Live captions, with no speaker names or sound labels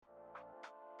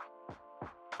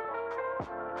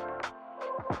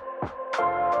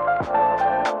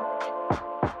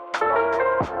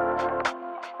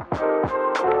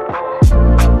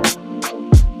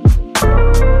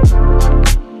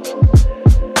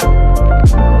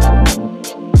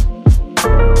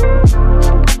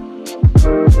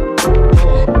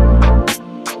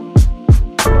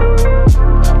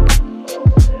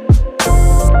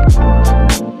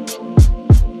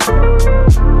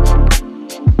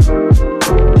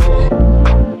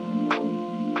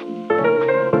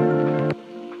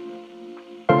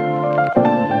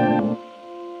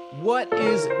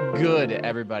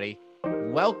everybody.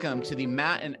 Welcome to the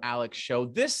Matt and Alex Show.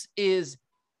 This is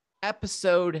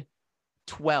episode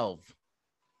 12.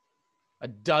 A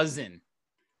dozen.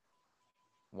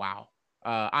 Wow.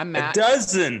 I'm Matt. A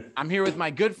dozen. I'm here with my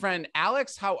good friend,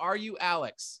 Alex. How are you,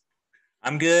 Alex?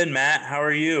 I'm good, Matt. How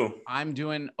are you? I'm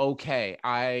doing okay.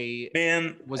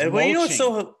 Man, was well, you know what's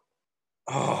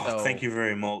mulching. Thank you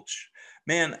very much.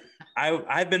 Man,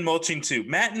 I've been mulching too.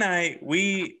 Matt and I,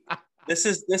 there's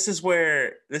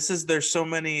so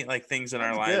many like things in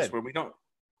our lives where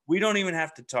we don't even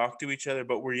have to talk to each other,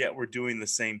 but we're doing the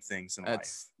same things in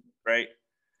life, right?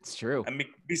 It's true. I mean,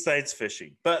 besides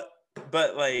fishing, but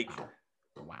like,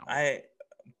 wow.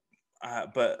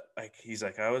 But like, he's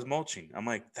like, I was mulching. I'm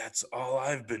like, that's all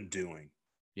I've been doing.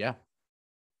 Yeah.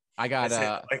 I got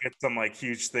like it's some like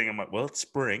huge thing. I'm like, well, it's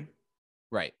spring.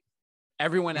 Right.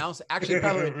 Everyone else, actually,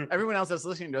 probably everyone else that's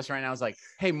listening to us right now is like,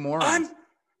 hey, morons.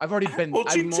 I've already been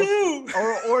mulching too.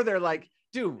 Or they're like,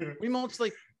 dude, we mulched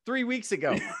like 3 weeks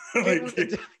ago.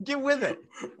 Get with it.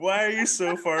 Why are you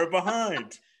so far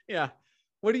behind? Yeah.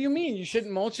 What do you mean? You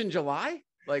shouldn't mulch in July?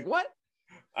 Like what?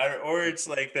 Or it's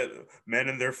like that men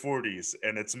in their 40s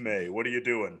and it's May. What are you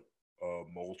doing?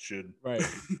 Mulching. Right.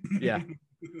 Yeah.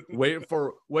 waiting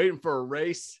for a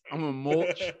race. I'm gonna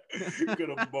mulch.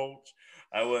 Gonna mulch.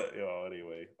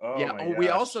 Anyway. Oh yeah. my gosh. We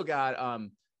also got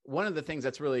one of the things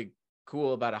that's really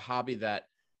cool about a hobby that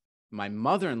my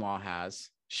mother-in-law has.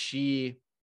 She's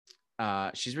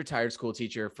a retired school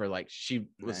teacher for she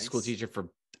was a school teacher for,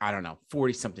 I don't know,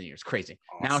 40 something years. Crazy.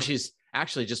 Awesome. Now she's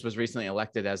actually just was recently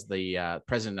elected as the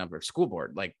president of her school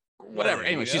board, like whatever.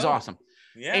 Anyway, she's awesome.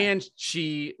 Yeah. And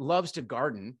she loves to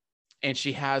garden, and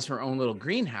she has her own little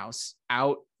greenhouse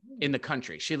out in the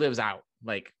country. She lives out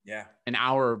like an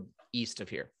hour east of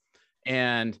here.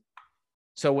 And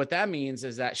so what that means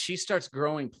is that she starts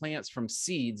growing plants from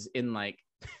seeds in like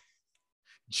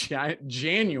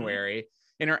January.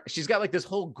 She's got like this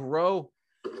whole grow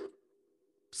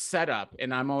setup,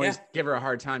 and I'm always give her a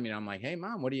hard time. I'm like, hey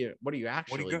mom, what are you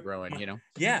actually growing?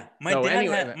 Yeah.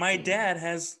 My dad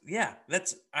has,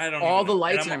 that's, I don't know. All the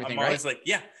lights and everything, I'm right? always like,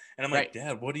 and I'm like,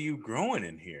 Dad, what are you growing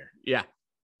in here? Yeah.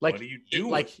 Like, what are you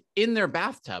doing? Like in their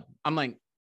bathtub. I'm like,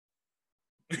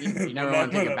 you never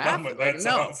want to take a bath?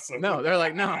 No. They're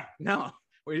like, no.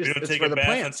 We don't take a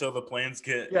bath until the plants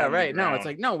get right. No, it's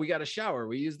like, no, we got a shower.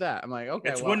 We use that. I'm like, okay.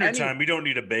 It's wintertime. We don't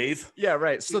need a bathe. Yeah,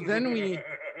 right. So then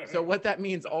so what that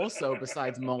means also,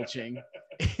 besides mulching,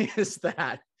 is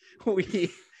that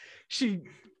she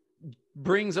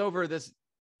brings over this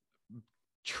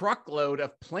truckload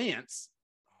of plants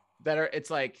that are, it's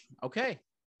like, okay.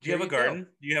 Do you have a garden?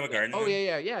 Do you have a garden? Oh,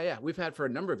 yeah. We've had for a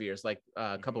number of years, like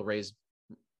a couple raised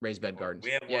bed gardens.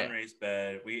 We have one raised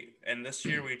bed. And this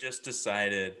year we just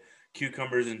decided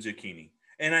cucumbers and zucchini.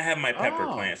 And I have my pepper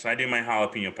plants. I do my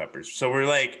jalapeno peppers. So we're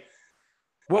like,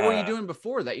 what were you doing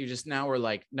before that? You just now were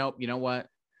like, nope, you know what?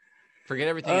 Forget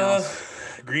everything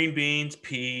else. Green beans,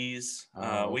 peas.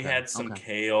 We had some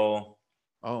kale.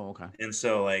 Oh, okay. And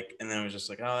so and then it was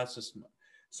just like, oh, that's just,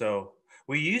 so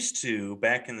we used to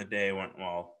back in the day when,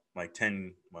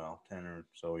 10 or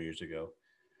so years ago,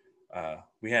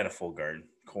 we had a full garden,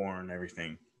 corn,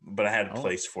 everything, but I had a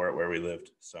place for it where we lived.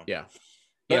 So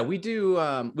we do.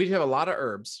 We do have a lot of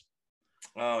herbs.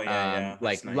 Oh yeah,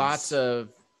 like nice. Lots of,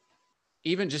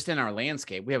 even just in our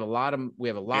landscape, we have a lot of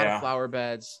flower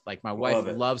beds. Like my wife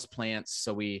loves plants,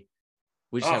 so we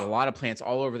just have a lot of plants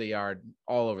all over the yard,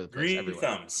 all over the place. Green everywhere.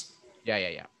 thumbs.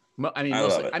 Yeah. I mean,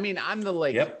 mostly. I mean, I'm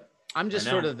the I'm just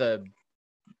sort of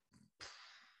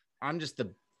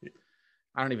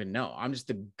I don't even know. I'm just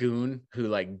the goon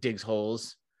who digs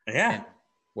holes. Yeah.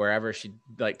 Wherever she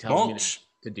tells me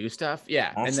to do stuff.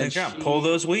 Yeah. And then pull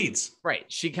those weeds. Right.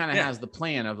 She kind of has the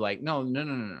plan of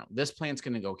no. This plant's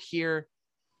going to go here.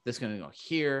 This is going to go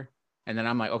here. And then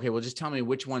I'm like, okay, well, just tell me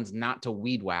which one's not to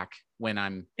weed whack when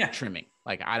I'm trimming.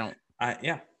 Like, I don't.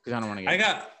 Because I don't want to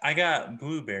get. I got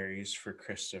blueberries for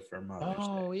Christopher Mother's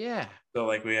Day. Oh yeah. So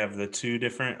we have the two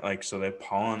different so they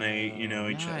pollinate,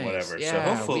 each nice. Whatever. Yeah, so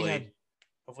hopefully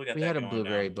we had a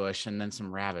blueberry bush, and then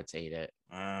some rabbits ate it.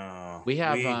 Oh. We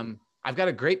have I've got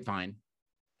a grapevine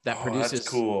that produces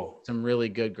some really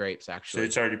good grapes actually. So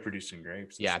it's already producing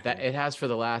grapes. That's cool. It has for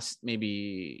the last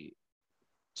maybe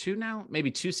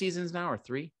two seasons now, or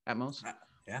three at most.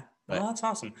 Yeah. Well, that's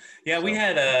awesome. Yeah, we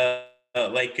had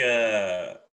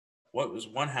what was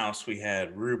one house we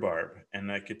had rhubarb,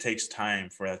 and it takes time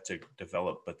for that to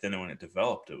develop, but then when it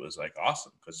developed it was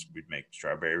awesome because we'd make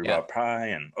strawberry rhubarb pie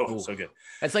and so good.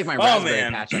 It's like my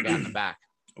raspberry patch I got in the back.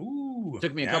 Ooh, it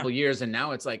took me a couple years, and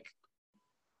now it's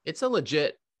it's a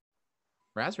legit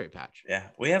raspberry patch. Yeah,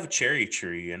 we have a cherry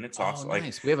tree, and it's awesome.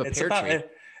 Nice. We have a pear tree.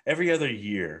 every other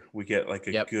year we get like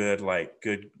a Yep.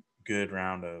 good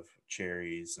round of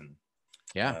cherries, and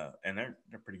and they're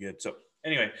pretty good. So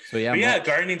anyway, so yeah, but yeah,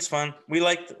 gardening's fun. We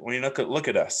like when you look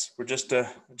at us. We're just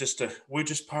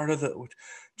part of the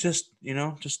just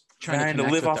trying to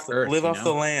live off the earth,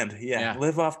 land. Yeah,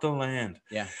 live off the land.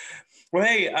 Yeah. Well,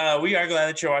 hey, we are glad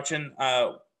that you're watching.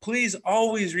 Please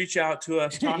always reach out to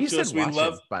us. Talk to us. We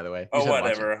love. By the way. Oh,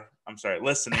 whatever. Watching. I'm sorry.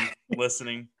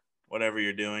 Listening. Whatever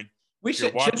you're doing. We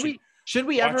should. Should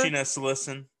we ever watching us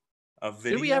listen a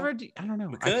video? Should we ever? I don't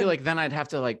know. I feel like then I'd have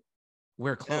to like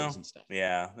wear clothes and stuff.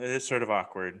 Yeah, it's sort of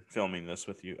awkward filming this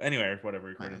with you. Anyway,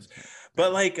 whatever.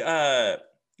 But like,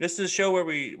 this is a show where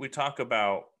we talk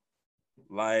about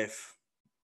life.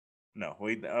 No,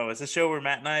 it's a show where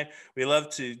Matt and I, we love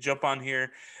to jump on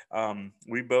here.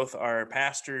 We both are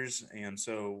pastors, and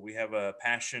so we have a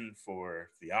passion for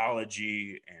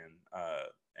theology and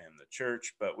the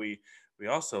church, but we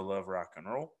also love rock and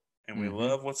roll, and we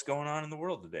love what's going on in the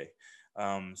world today.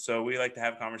 So we like to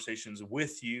have conversations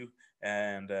with you,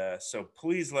 and so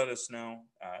please let us know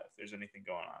if there's anything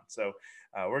going on. So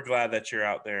we're glad that you're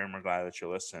out there, and we're glad that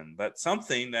you're listening. But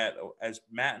something that, as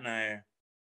Matt and I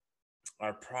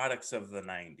are products of the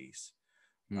 90s.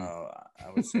 I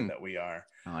would say that we are.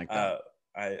 I like that.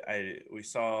 We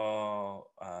saw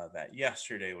that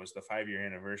yesterday was the 5-year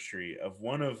anniversary of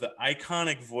one of the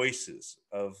iconic voices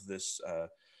of this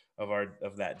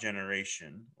of that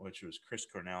generation, which was Chris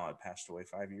Cornell. Had passed away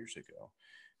 5 years ago.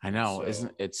 I know, so,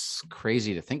 it's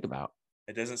crazy to think about.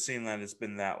 It doesn't seem that it's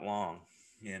been that long.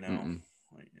 I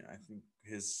think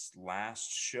his last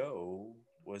show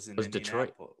was in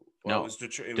Detroit. Well, it was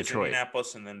Detroit. It was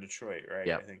Indianapolis and then Detroit, right?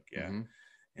 Yep. I think,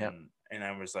 yeah. And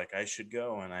I was like, I should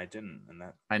go, and I didn't, and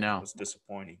that was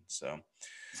disappointing. So,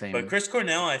 same. But Chris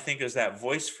Cornell, I think, is that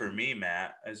voice for me,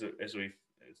 Matt. As we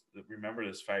remember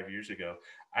this 5 years ago,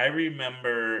 I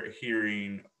remember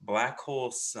hearing Black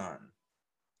Hole Sun.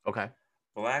 Okay.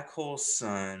 Black Hole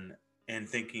Sun, and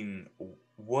thinking,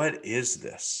 what is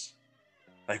this?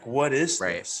 Like, what is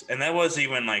this? And that was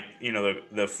even like,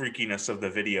 the freakiness of the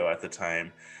video at the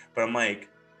time. But I'm like,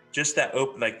 just that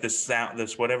like this sound,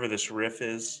 this whatever this riff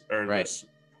is, or this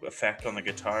effect on the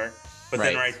guitar. But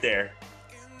then right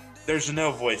there's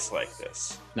no voice like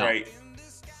this, right?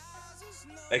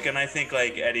 Like, and I think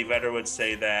like Eddie Vedder would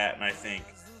say that, and I think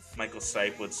Michael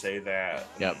Stipe would say that.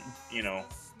 Yep.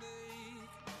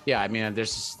 Yeah, I mean, we're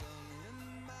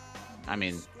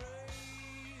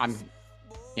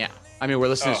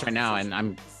listening to this right now, and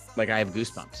I'm like, I have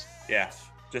goosebumps. Yeah,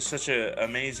 just such an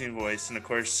amazing voice, and of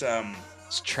course,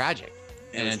 it's tragic,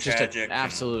 and it's just an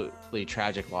absolutely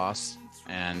tragic loss.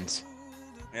 And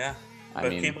I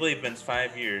can't believe it's been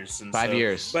 5 years. And 5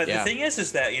 years. But the thing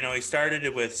is that he started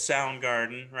it with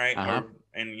Soundgarden, right?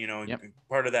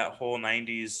 Part of that whole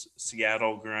 '90s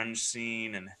Seattle grunge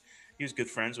scene, and he was good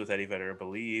friends with Eddie Vedder, I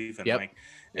believe, and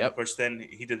and of course, then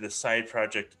he did the side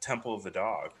project Temple of the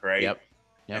Dog, right? Yep.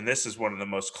 And this is one of the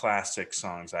most classic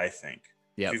songs, I think.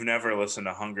 If you've never listened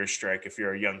to Hunger Strike, if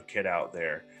you're a young kid out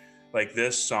there, like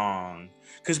this song,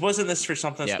 because wasn't this for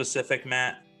something specific,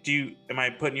 Matt? Am I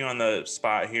putting you on the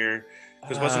spot here?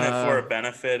 Because wasn't it for a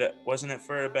benefit? Wasn't it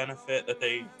for a benefit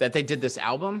that they did this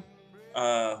album?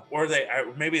 Or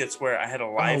maybe it's where I had a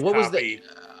live copy.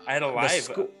 I had a live.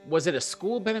 Was it a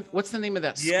school benefit? What's the name of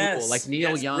that school? Like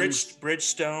Neil Young,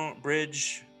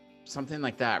 Bridge, something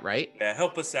like that, right? Yeah,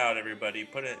 help us out, everybody.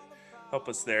 Help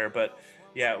us there. But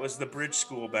yeah, it was the Bridge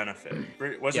School benefit.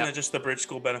 Wasn't it just the Bridge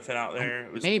School benefit out there?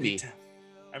 It was maybe.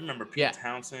 I remember Pete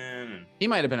Townsend. And he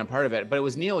might have been a part of it, but it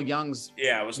was Neil Young's.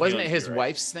 Yeah, it was. Wasn't it his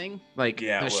wife's thing? Like,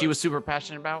 that she was super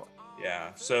passionate about.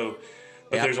 Yeah. So,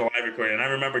 but there's a live recording, and I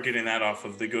remember getting that off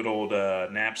of the good old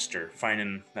Napster,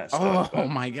 finding that stuff. Oh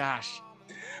my gosh!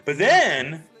 But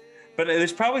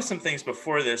there's probably some things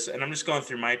before this, and I'm just going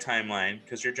through my timeline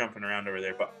because you're jumping around over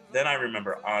there. But then I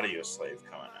remember Audio Slave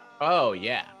coming out. Oh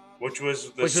yeah. Which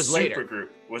was super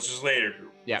group, which is later.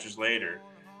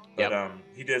 But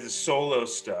he did the solo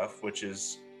stuff, which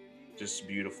is just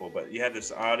beautiful. But you had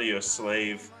this Audio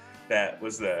Slave that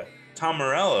was the Tom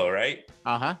Morello, right?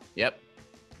 Yep.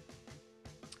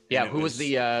 Yeah, who was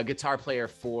the guitar player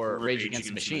for Rage Against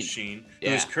the Machine?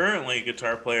 Who's currently a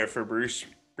guitar player for Bruce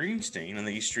Springsteen and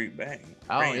the E Street Band.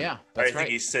 Oh yeah, that's right.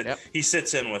 I think he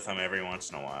sits in with them every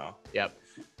once in a while. Yep.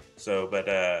 So, but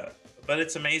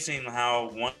it's amazing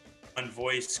how one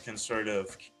voice can sort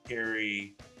of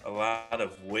carry a lot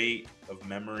of weight of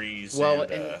memories. Well,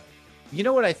 and you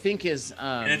know what I think is,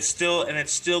 and it's still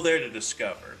there to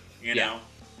discover. You know,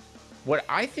 what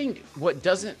I think,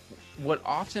 what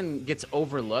often gets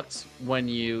overlooked when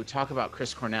you talk about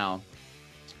Chris Cornell,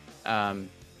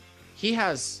 he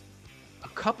has a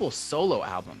couple solo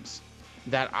albums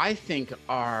that I think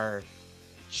are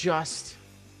just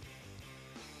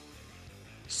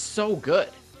so good.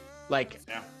 Like,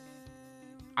 Yeah.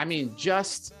 I mean,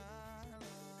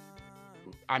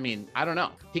 I don't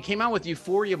know. He came out with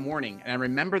Euphoria Morning, and I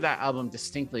remember that album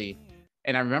distinctly.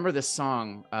 And I remember this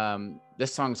song.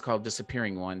 This song is called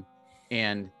Disappearing One.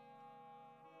 And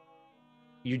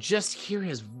you just hear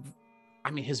his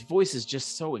voice is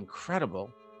just so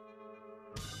incredible.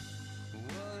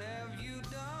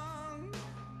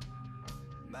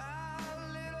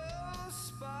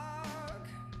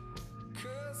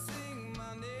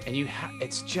 And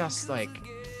it's just like,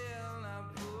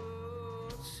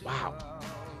 wow.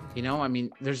 You know, I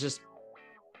mean, there's just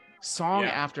song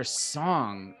after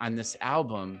song on this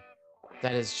album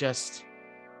that is just,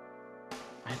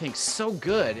 I think, so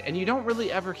good. And you don't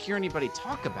really ever hear anybody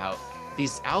talk about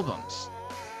these albums,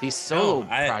 these solo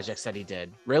projects that he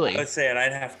did. Really, I would say, and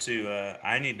I'd have to.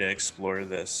 I need to explore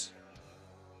this.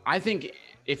 I think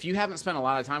if you haven't spent a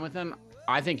lot of time with him,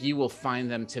 I think you will find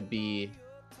them to be.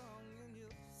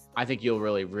 I think you'll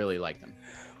really, really like them.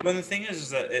 But the thing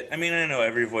is that I know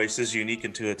every voice is unique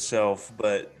unto itself,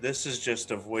 but this is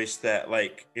just a voice that,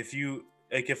 like, if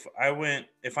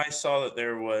I saw that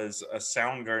there was a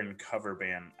Soundgarden cover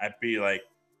band, I'd be like,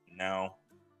 no,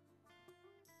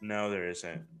 there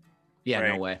isn't. Yeah,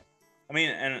 right? No way. I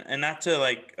mean, and not to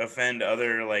like offend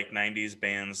other like '90s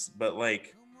bands, but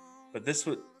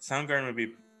Soundgarden would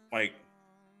be like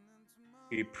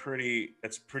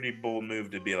it's a pretty bold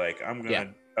move to be like, I'm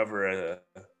gonna cover a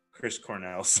Chris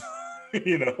Cornell song,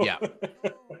 you know? Yeah.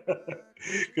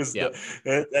 Because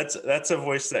that's a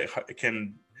voice that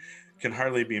can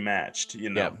hardly be matched, you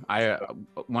know? Yeah,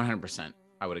 100%.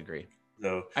 I would agree.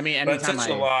 So, I mean, but such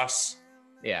a loss.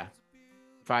 Yeah.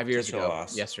 5 years ago,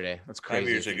 yesterday. That's crazy. 5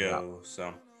 years ago.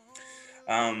 So,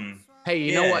 hey,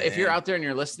 you know what? If you're out there and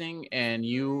you're listening and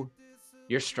you're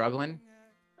struggling,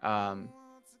 find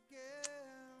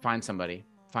somebody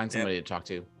to talk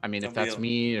to. I mean, if that's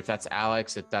me, if that's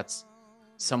Alex, if that's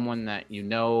someone that you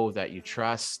know, that you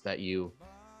trust, that you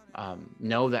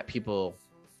know that people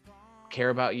care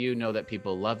about you, know that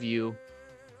people love you,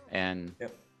 and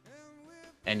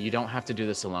you don't have to do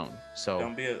this alone. So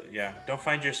don't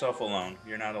find yourself alone.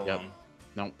 You're not alone.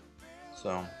 Nope.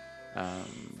 So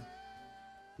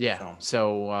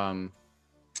So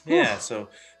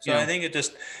I think it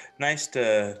just nice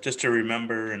to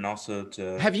remember, and also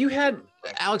to.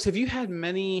 Alex, have you had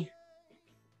many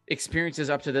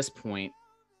experiences up to this point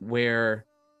where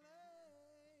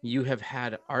you have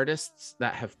had artists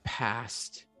that have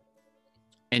passed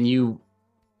and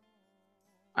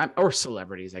or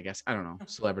celebrities, I guess. I don't know.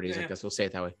 Celebrities, I guess we'll say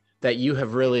it that way. That you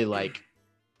have really like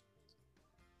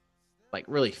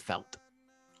really felt.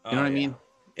 You know what I mean?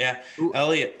 Yeah.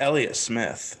 Elliott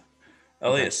Smith.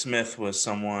 Elliott Smith was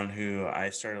someone who I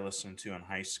started listening to in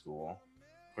high school.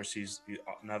 Of course, he's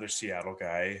another Seattle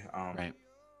guy,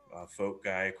 folk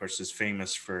guy. Of course, is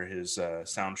famous for his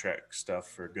soundtrack stuff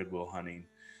for Good Will Hunting,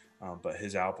 but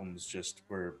his albums just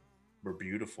were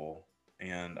beautiful.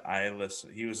 And I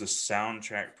listened. He was a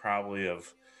soundtrack probably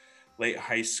of late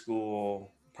high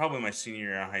school, probably my senior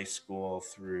year of high school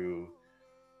through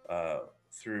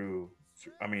through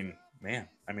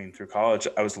college.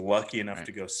 I was lucky enough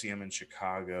to go see him in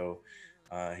Chicago.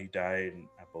 He died in,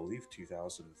 I believe,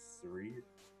 2003,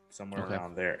 somewhere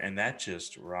around there. And that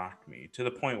just rocked me to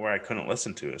the point where I couldn't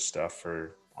listen to his stuff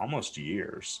for almost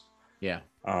years. Yeah.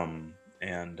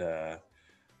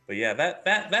 But yeah,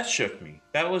 that shook me.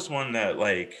 That was one that,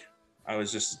 like, I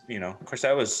was just, of course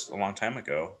that was a long time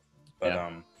ago, but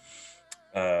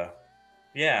so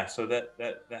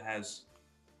that has,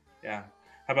 How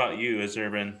about you? Has there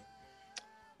been?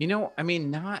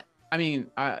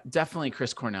 Definitely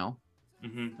Chris Cornell.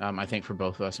 Mm-hmm. I think for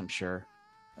both of us, I'm sure,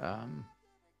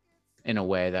 in a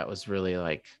way that was really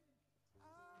like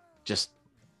just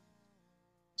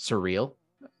surreal,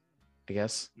 I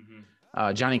guess.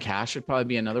 Mm-hmm. Johnny Cash would probably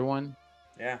be another one.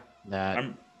 Yeah.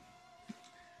 That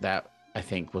I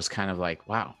think was kind of like,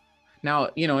 wow. Now,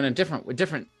 in a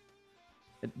different,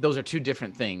 those are two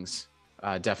different things.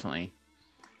 Definitely.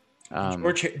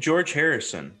 George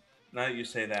Harrison. Now that you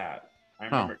say that, I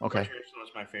remember George Harrison was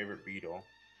my favorite Beatle.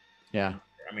 Yeah.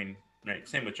 I mean,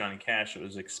 same with Johnny Cash. It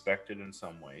was expected in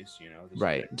some ways,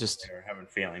 Just they're having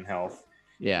failing health.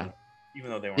 Yeah. Even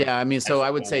though they weren't. Yeah, I mean, so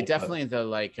I would say definitely the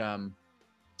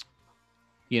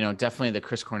definitely the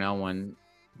Chris Cornell one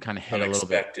kind of hit a little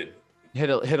bit. Hit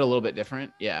a little bit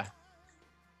different. Yeah.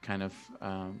 Kind of.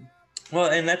 Well,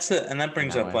 and that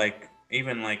brings up like,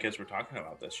 even like as we're talking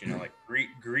about this, like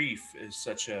grief is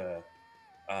such a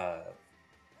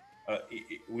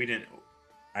we didn't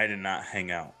I did not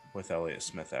hang out with Elliott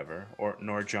Smith ever, or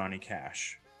nor Johnny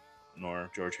Cash,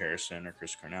 nor George Harrison or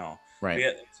Chris Cornell. But Right.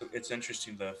 yeah, it's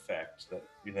interesting the effect that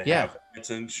they Yeah. have. It's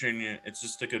interesting. It's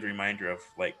just a good reminder of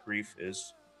like grief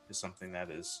is something that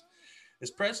is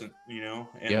present, you know,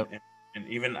 Yep. and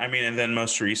even I mean, and then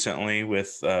most recently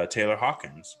with Taylor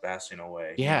Hawkins passing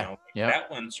away, you Yeah. know, Yep. that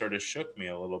one sort of shook me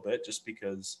a little bit, just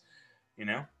because, you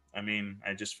know, I mean,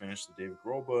 I just finished the David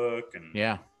Grohl book, and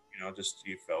Yeah. you know, just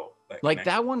you felt that Like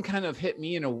connection. that one kind of hit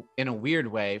me in a weird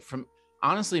way, from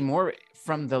honestly more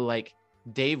from the like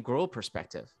Dave Grohl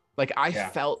perspective. Like I Yeah.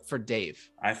 felt for Dave.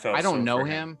 I felt I don't so know for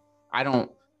him. I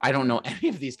don't know any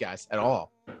of these guys at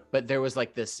all. But there was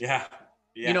like this, Yeah.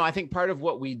 you know, I think part of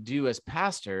what we do as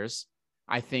pastors,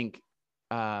 I think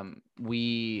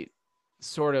we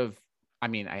sort of, I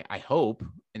mean, I hope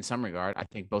in some regard, I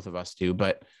think both of us do,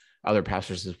 but other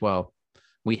pastors as well,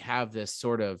 we have this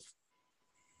sort of,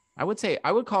 I would say,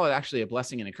 I would call it actually a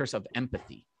blessing and a curse of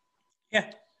empathy.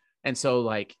 Yeah. And so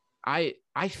like I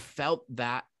felt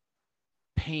that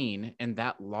pain and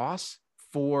that loss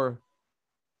for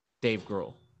Dave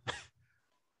Grohl.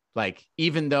 Like,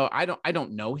 even though I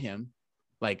don't know him,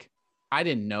 like I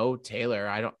didn't know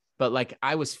Taylor, but like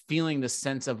I was feeling the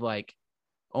sense of like,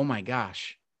 oh my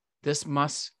gosh, this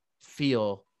must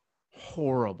feel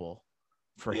horrible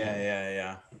for him.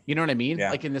 Yeah. You know what I mean?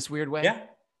 Yeah. Like in this weird way. Yeah.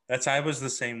 I was the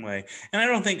same way. And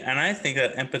I think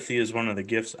that empathy is one of the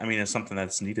gifts. I mean, it's something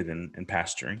that's needed in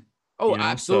pastoring. Oh, You know?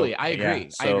 absolutely. So, I agree. yeah.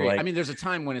 I agree. Like, I mean, there's a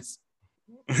time when it's,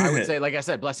 I would say, like I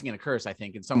said, blessing and a curse, I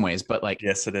think in some ways, but like,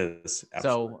 yes, it is.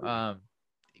 Absolutely. So,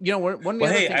 you know, one of the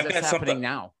other things I've that's got happening something.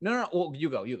 now. No. Well, you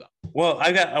go. Well,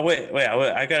 I got wait.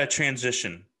 I got a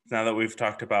transition now that we've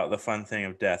talked about the fun thing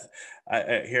of death.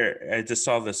 I just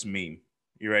saw this meme.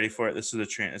 You ready for it? This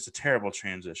is it's a terrible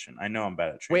transition. I know I'm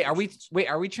bad at transitions.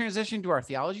 Are we transitioning to our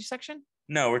theology section?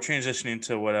 No, we're transitioning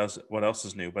to what else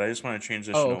is new, but I just want to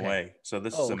transition away. So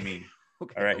this is a meme.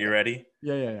 Okay, All right, you ready?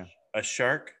 Yeah. A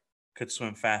shark could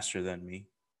swim faster than me,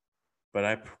 but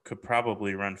I could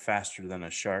probably run faster than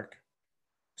a shark.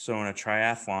 So in a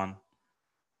triathlon,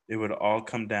 it would all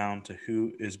come down to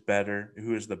who is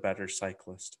the better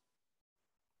cyclist.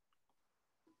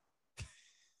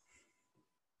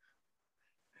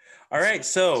 All right,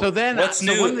 so then what's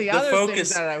new? One of the other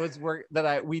focus things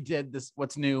that we did this.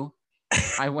 What's new?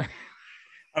 I went.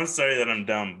 I'm sorry that I'm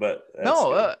dumb, but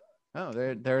no.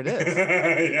 There it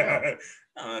is. Yeah,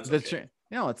 no, that's okay.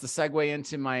 It's the segue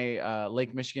into my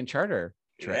Lake Michigan charter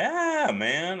trip. Yeah,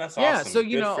 man, that's awesome. Yeah, so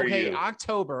you Good know, for okay, you.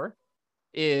 October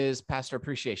is Pastor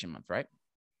Appreciation Month, right?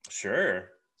 Sure.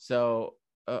 So,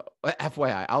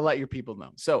 FYI, I'll let your people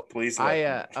know. So, please.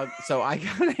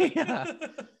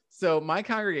 So my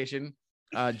congregation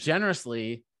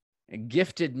generously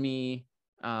gifted me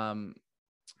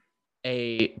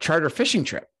a charter fishing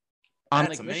trip on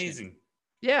That's Lake amazing.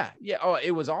 Michigan. Yeah. Oh,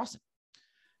 it was awesome.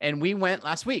 And we went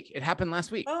last week. It happened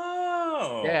last week.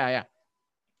 Oh. Yeah.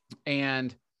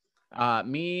 And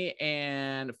me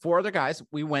and 4 other guys,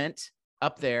 we went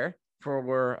up there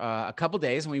for a couple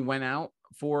days, and we went out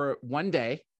for one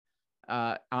day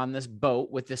on this boat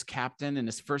with this captain and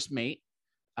his first mate,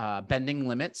 Bending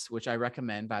Limits, which I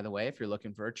recommend, by the way. If you're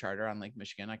looking for a charter on Lake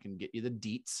Michigan, I can get you the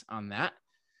deets on that.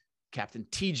 Captain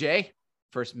TJ,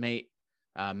 first mate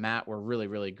Matt, were really,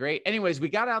 really great. Anyways, we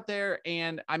got out there,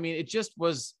 and I mean, it just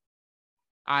was,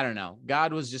 I don't know,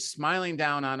 God was just smiling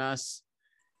down on us.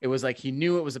 It was like he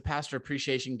knew it was a pastor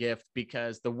appreciation gift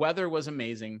because the weather was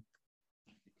amazing.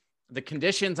 The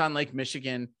conditions on Lake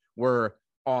Michigan were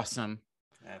awesome.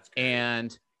 That's great.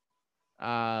 And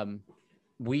I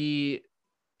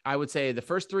would say the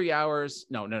first 3 hours,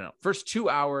 first 2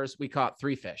 hours, we caught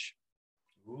 3 fish.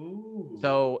 Ooh.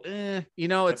 So, you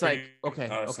know, it's like, okay.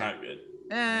 It's not good.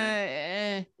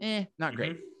 Not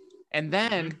great. And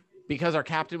then because our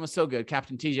captain was so good,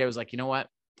 Captain TJ was like, you know what?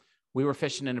 We were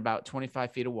fishing in about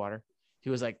 25 feet of water. He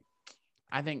was like,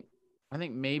 I think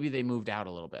maybe they moved out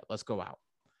a little bit. Let's go out.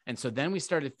 And so then we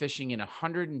started fishing in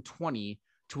 120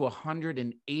 to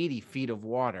 180 feet of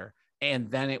water. And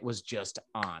then it was just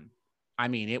on. I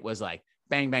mean, it was like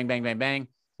bang, bang, bang, bang, bang.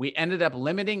 We ended up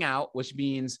limiting out, which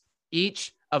means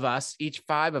each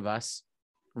 5 of us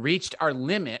reached our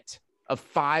limit of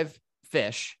 5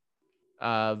 fish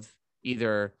of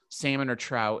either salmon or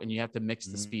trout, and you have to mix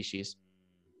the species.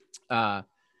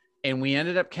 And we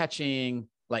ended up catching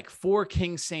like 4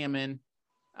 king salmon,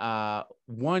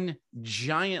 1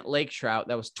 giant lake trout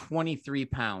that was 23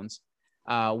 pounds,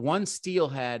 1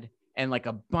 steelhead, and like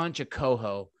a bunch of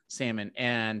coho salmon.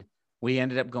 And we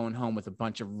ended up going home with a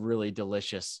bunch of really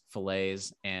delicious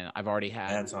fillets, and I've already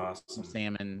had That's awesome. some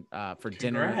salmon for Congrats.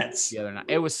 dinner the other night.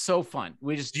 It was so fun.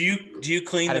 We just Do you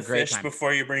clean had the a great fish time.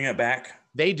 before you bring it back?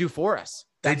 They do for us.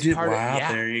 They That's do. part of Wow,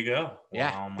 yeah. there you go.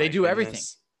 Yeah, Wow, they my do everything.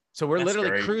 goodness. So we're That's literally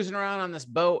great. cruising around on this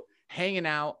boat, hanging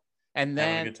out, and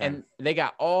Having a then good time. and they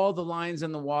got all the lines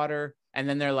in the water, and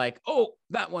then they're like, "Oh,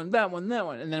 that one,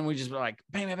 and then we just were like,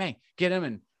 bang, bang, bang, get them,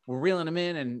 and we're reeling them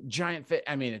in, and giant fit.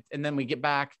 I mean, and then we get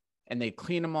back, and they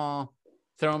clean them all,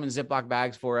 throw them in Ziploc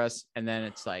bags for us, and then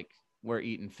it's like we're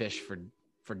eating fish for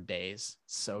days.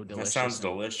 So delicious. That sounds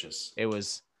delicious. It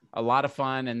was a lot of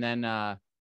fun, and then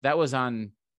that was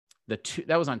on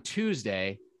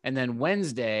Tuesday, and then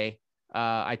Wednesday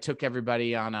I took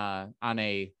everybody on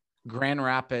a Grand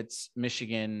Rapids,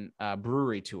 Michigan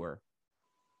brewery tour,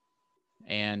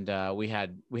 and we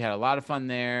had a lot of fun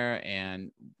there,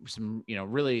 and some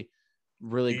really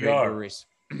great breweries.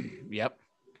 Yep,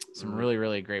 some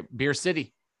really great Beer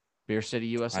City,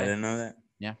 USA. I didn't know that.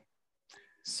 Yeah.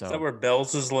 So is that where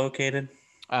Bell's is located?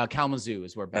 Kalamazoo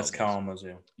is where Bell's That's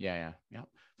Kalamazoo. Yeah.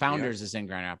 Founders is in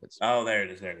Grand Rapids. Oh, there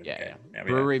it is. There it is. Yeah, okay.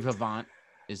 Brewery Vivant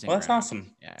is in Well, that's Grand awesome.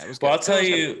 Rapids. Yeah, it was good. Well, I'll tell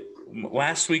you,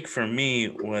 last week for me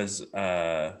was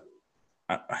I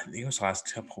think it was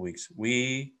last couple of weeks.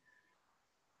 We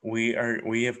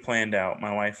have planned out,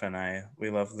 my wife and I, we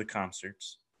love the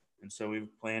concerts. And so we've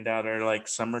planned out our like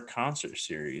summer concert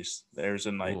series. There's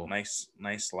a nice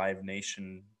Live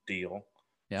Nation deal.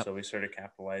 Yep. So we sort of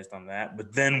capitalized on that.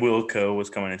 But then Wilco was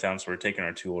coming to town, so we're taking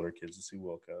our 2 older kids to see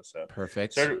Wilco. So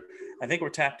perfect. I think we're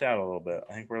tapped out a little bit.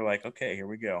 I think we're like, okay, here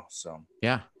we go. So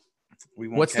yeah.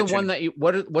 What's the one that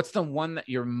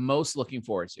you're most looking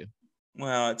forward to?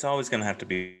 Well, it's always going to have to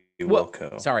be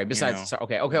Wilco. Sorry, besides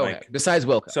okay. Besides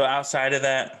Wilco. So outside of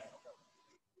that,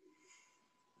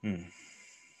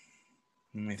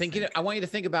 I want you to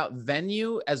think about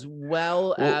venue as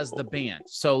well as the band.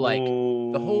 So like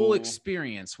the whole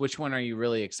experience, which one are you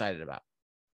really excited about?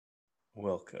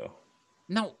 Wilco.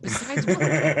 No, besides Wilco.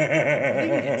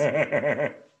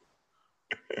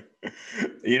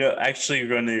 Actually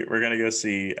we're gonna go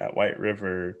see at White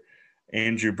River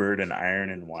Andrew Bird and Iron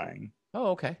and Wine.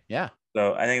 Oh, okay. Yeah.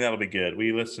 So I think that'll be good.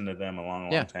 We listened to them a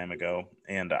long time ago.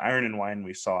 And Iron and Wine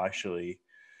we saw actually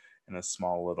in a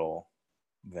small little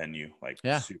venue,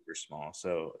 super small.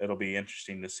 So it'll be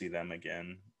interesting to see them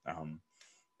again.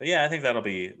 But yeah, I think that'll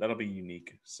be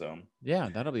unique. So yeah,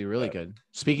 that'll be really good.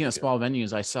 Speaking of small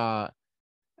venues, I saw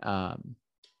a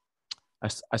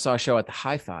show at the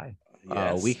Hi-Fi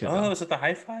a week ago. Oh, was it the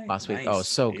Hi-Fi? Last week. Nice. Oh,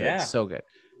 so good. Yeah. So good.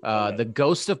 The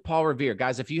Ghost of Paul Revere.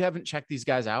 Guys, if you haven't checked these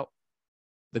guys out,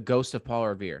 the Ghost of Paul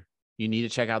Revere, you need to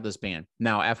check out this band.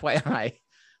 Now, FYI,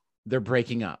 they're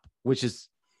breaking up, which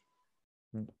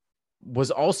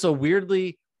was also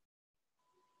weirdly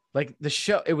like the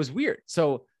show. It was weird.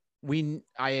 So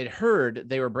I had heard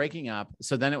they were breaking up.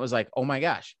 So then it was like, oh my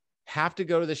gosh, have to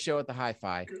go to the show at the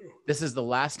Hi-Fi. This is the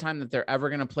last time that they're ever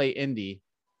going to play indie,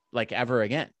 like ever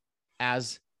again,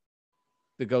 as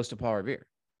the Ghost of Paul Revere.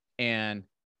 And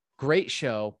great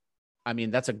show. I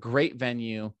mean, that's a great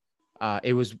venue.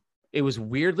 It was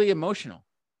weirdly emotional,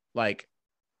 like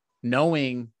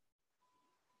knowing.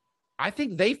 I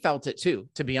think they felt it too,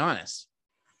 to be honest.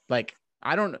 Like,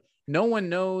 no one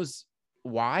knows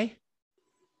why.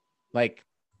 Like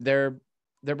they're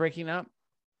breaking up.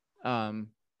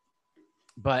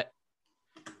 But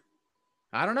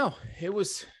I don't know. It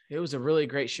was a really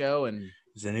great show. And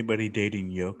is anybody dating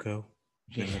Yoko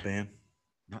in the band?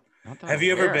 Have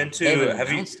you ever been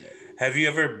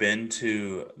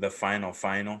to the final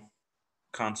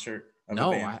concert of the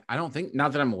band? I don't think,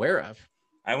 not that I'm aware of.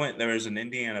 I went. There was an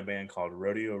Indiana band called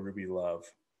Rodeo Ruby Love.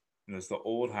 It was the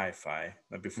old Hi-Fi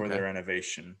before the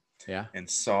renovation. Yeah. And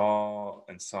saw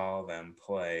them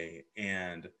play,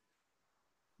 and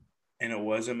it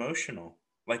was emotional.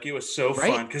 Like it was so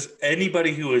fun because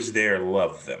anybody who was there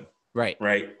loved them. Right.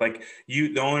 Like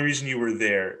the only reason you were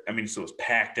there, I mean, so it was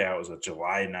packed out. It was a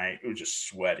July night. It was just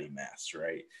sweaty mess,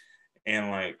 right?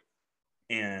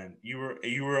 And you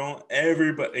were on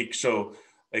everybody. So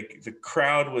like the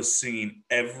crowd was singing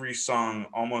every song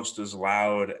almost as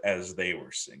loud as they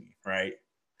were singing, right?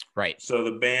 Right. So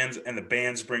the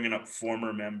band's bringing up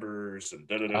former members and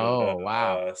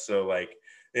wow. So like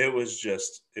it was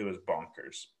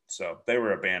bonkers. So they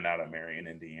were a band out of Marion,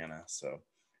 Indiana. So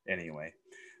anyway,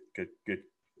 good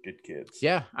kids.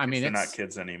 Yeah, I mean, they're not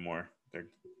kids anymore. But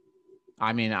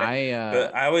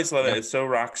I always love it. It's so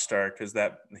rock star because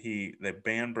the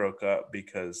band broke up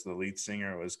because the lead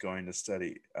singer was going to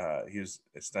study. He was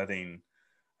studying,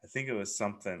 I think it was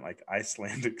something like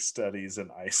Icelandic studies in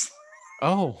Iceland.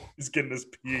 Oh, He's getting his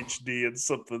PhD in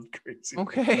something crazy.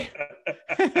 okay.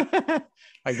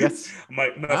 I guess.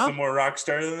 Nothing Well, more rock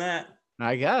star than that.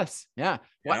 I guess. Yeah.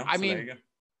 You Well, know? I So there mean, you go.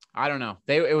 I don't know.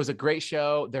 It was a great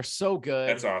show. They're so good.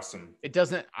 That's awesome.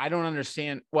 I don't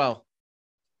understand. Well,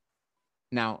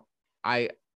 now I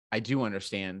do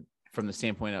understand from the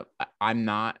standpoint of I'm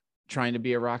not trying to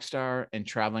be a rock star and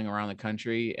traveling around the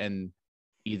country and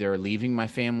either leaving my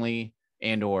family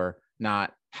and or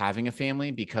not having a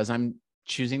family because I'm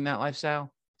choosing that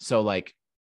lifestyle. So like,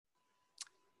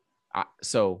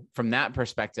 so from that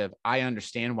perspective, I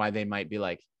understand why they might be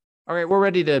like, all right, we're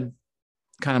ready to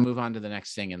kind of move on to the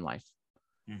next thing in life,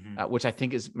 which I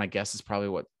think is my guess is probably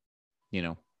what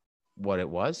it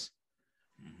was.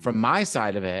 From my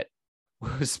side of it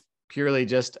was purely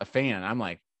just a fan. I'm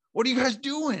like, what are you guys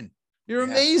doing? You're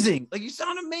amazing. Like, you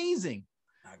sound amazing.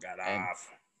 I got off.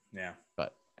 Yeah.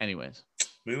 But anyways,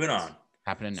 moving on.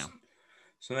 Happening now.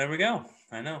 So there we go.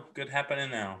 I know. Good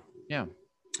happening now. Yeah.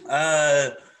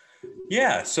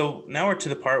 Yeah. So now we're to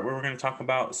the part where we're going to talk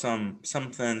about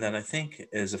something that I think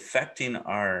is affecting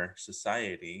our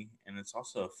society, and it's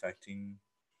also affecting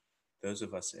those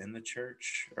of us in the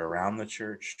church, around the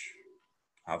church,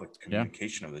 how the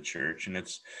communication of the church. And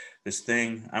it's this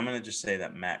thing. I'm going to just say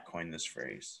that Matt coined this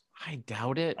phrase. I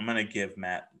doubt it. I'm going to give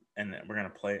Matt, and we're going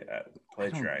to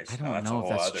plagiarize. I don't know if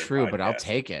that's true, but I'll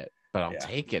take it. I'll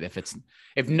take it.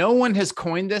 If no one has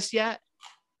coined this yet,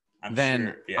 then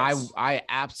sure, yes. I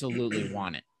absolutely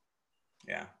want it.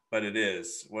 Yeah, but it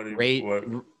is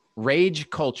rage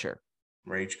culture.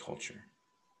 Rage culture.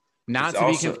 Not to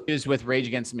be confused with Rage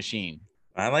Against the Machine.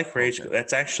 I like Rage.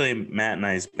 That's actually Matt and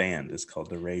I's band. It's called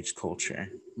the Rage Culture.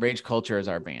 Rage Culture is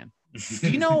our band.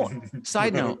 Do you know?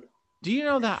 Side note. Do you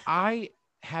know that I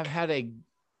have had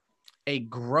a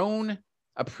grown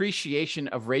appreciation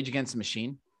of Rage Against the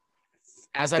Machine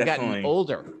as I've gotten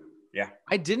older? Yeah.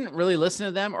 I didn't really listen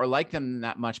to them or like them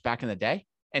that much back in the day.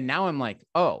 And now I'm like,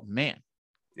 oh man.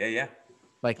 Yeah.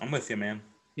 Like, I'm with you, man.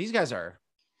 These guys are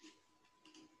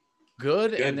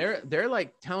good. And they're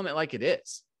like telling it like it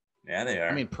is. Yeah, they are.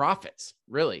 I mean, prophets,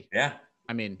 really. Yeah.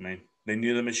 I mean, they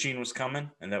knew the machine was coming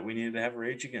and that we needed to have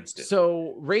rage against it.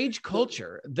 So rage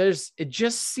culture, it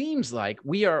just seems like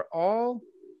we are all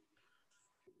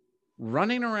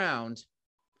running around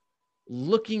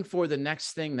looking for the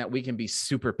next thing that we can be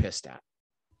super pissed at.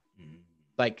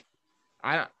 Like,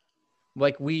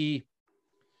 we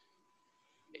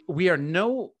are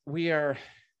no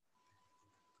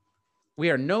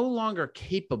longer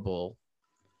capable.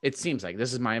 It seems like,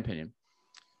 this is my opinion.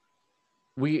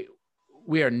 We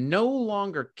are no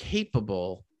longer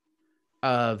capable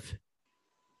of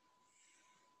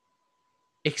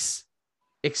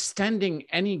extending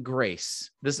any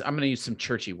grace. I'm going to use some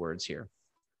churchy words here.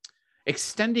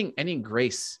 Extending any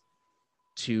grace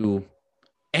to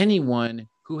anyone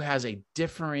who has a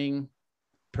differing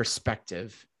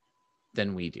perspective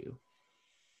than we do.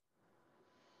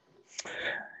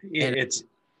 Yeah,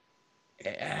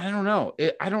 I don't know.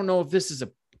 I don't know if this is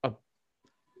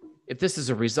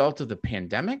a result of the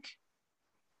pandemic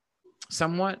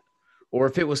somewhat, or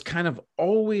if it was kind of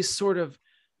always sort of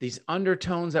these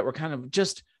undertones that were kind of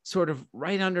just sort of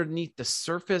right underneath the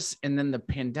surface. And then the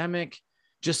pandemic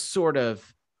just sort of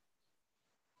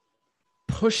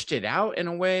pushed it out in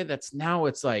a way that's now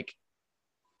it's like,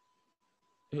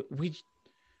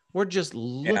 we're just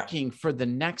looking for the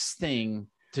next thing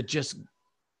to just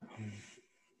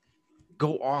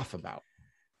go off about.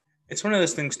 It's one of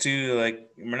those things too, like,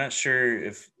 we're not sure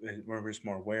if we're just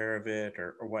more aware of it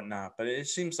or whatnot, but it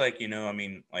seems like, I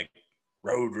mean, like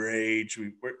road rage,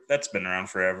 that's been around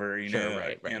forever, know,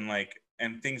 right.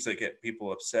 and things that get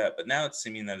people upset, but now it's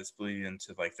seeming that it's bleeding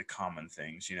into like the common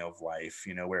things, of life,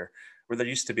 where there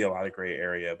used to be a lot of gray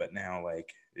area, but now like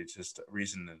it's just a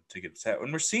reason to get upset.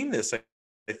 When we're seeing this, I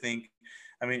think,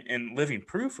 I mean, and living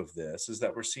proof of this is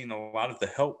that we're seeing a lot of the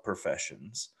help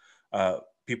professions,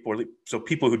 people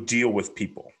who deal with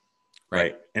people,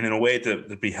 right? And in a way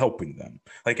to be helping them,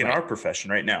 like in our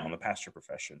profession right now, in the pastor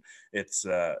profession, it's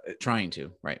trying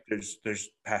to, right? There's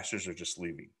pastors are just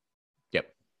leaving.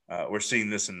 Yep. We're seeing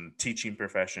this in the teaching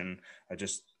profession.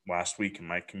 Last week in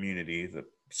my community, the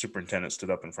superintendent stood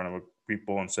up in front of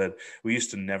people and said, we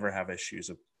used to never have issues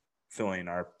of filling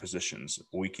our positions.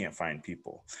 We can't find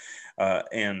people.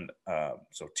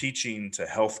 So teaching to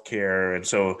healthcare. And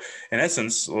so in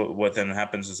essence, what then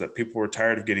happens is that people were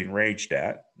tired of getting raged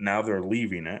at. Now they're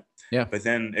leaving it. Yeah. But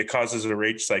then it causes a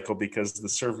rage cycle because the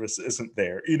service isn't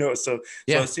there, so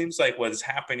it seems like what is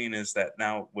happening is that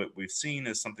now what we've seen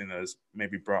is something that is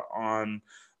maybe brought on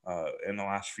in the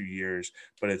last few years,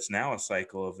 but it's now a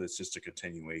cycle of it's just a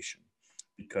continuation,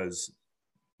 because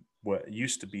what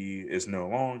used to be is no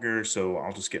longer. So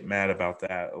I'll just get mad about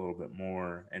that a little bit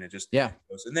more. And it just Yeah.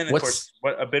 goes. And then of course,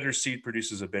 What's what a bitter seed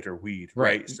produces a bitter weed,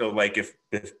 right. right? So like if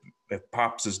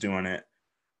Pops is doing it,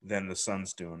 then the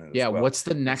son's doing it Yeah. as well. What's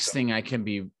the next So, thing I can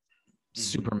be mhm.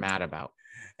 super mad about?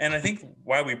 And I think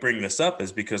why we bring this up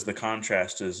is because the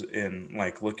contrast is in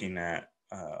like looking at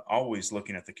always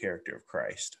looking at the character of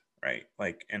Christ, right?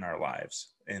 Like in our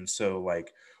lives. And so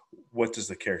like what does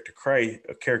the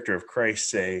character of Christ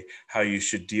say how you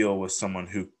should deal with someone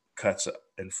who cuts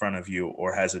in front of you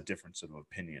or has a difference of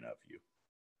opinion of you,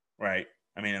 right?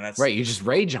 I mean, and that's Right. You just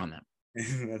rage on them.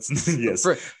 that's yes.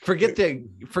 Forget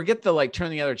the like turn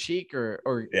the other cheek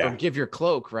or Yeah. give your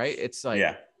cloak, right? It's like,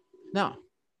 Yeah. no,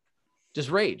 just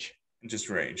rage. Just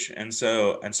rage. And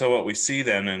so what we see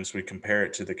then as we compare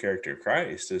it to the character of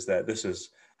Christ is that this is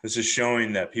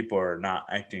showing that people are not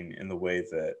acting in the way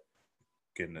that,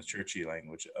 in the churchy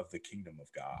language, of the kingdom of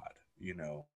God, you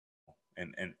know,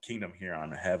 and kingdom here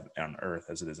on earth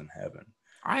as it is in heaven.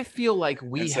 I feel like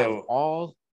we have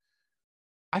all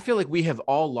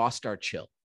lost our chill.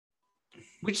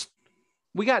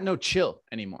 We got no chill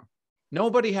anymore.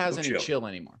 Nobody has any chill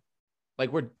anymore.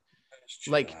 Like we're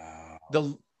like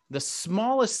the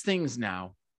smallest things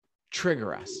now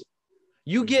trigger us.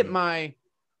 You get my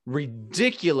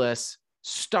ridiculous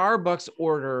Starbucks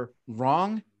order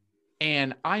wrong,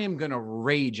 and I am going to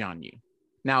rage on you.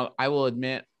 Now, I will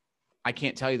admit, I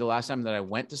can't tell you the last time that I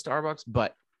went to Starbucks,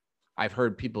 but I've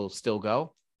heard people still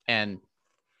go. And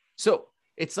so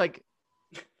it's like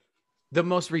the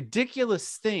most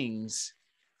ridiculous things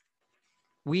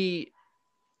we've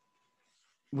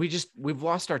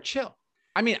lost our chill.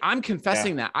 I mean, I'm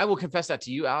confessing that. I will confess that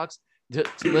to you, Alex, to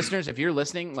listeners. If you're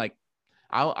listening, like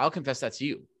I'll confess that to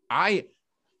you. I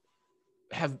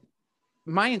have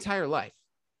my entire life,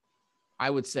 I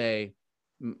would say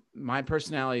my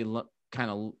personality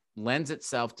kind of lends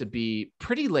itself to be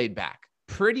pretty laid back,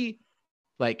 pretty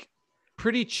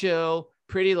chill,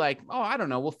 pretty like, oh, I don't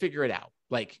know, we'll figure it out.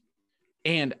 Like,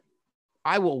 and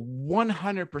I will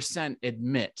 100%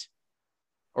 admit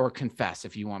or confess,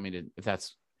 if you want me to, if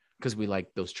that's because we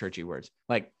like those churchy words.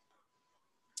 Like,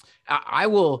 I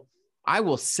will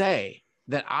say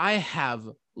that I have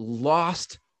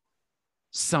lost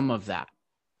some of that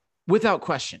without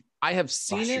question. I have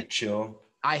seen it. Chill.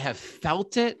 I have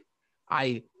felt it.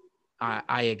 I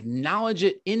acknowledge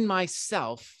it in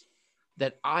myself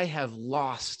that I have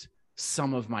lost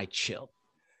some of my chill.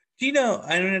 Do you know,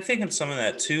 I mean, I'm thinking some of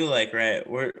that too, like, right,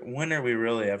 when are we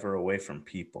really ever away from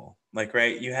people? Like,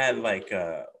 right, you had like,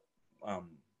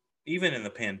 even in the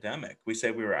pandemic, we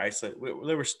said we were isolated.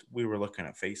 We were looking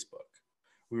at Facebook.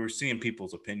 We were seeing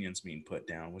people's opinions being put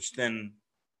down, which then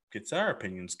gets our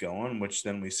opinions going, which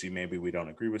then we see maybe we don't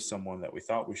agree with someone that we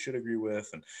thought we should agree with.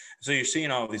 And so you're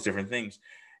seeing all these different things.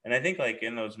 And I think like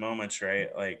in those moments, right,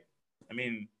 like, I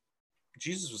mean,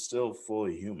 Jesus was still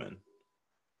fully human.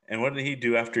 And what did he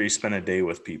do after he spent a day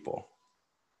with people?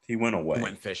 He went away. He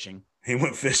went fishing. He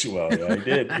went fishing. Well, yeah, he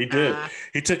did. He did.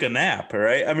 He took a nap. All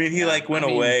right. I mean, he went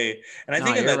away. And I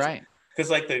think that's right. Because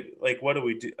what do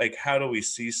we do? Like, how do we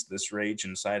cease this rage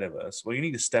inside of us? Well, you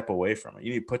need to step away from it.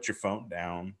 You need to put your phone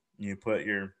down. You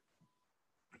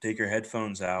take your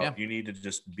headphones out. Yeah. You need to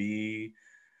just be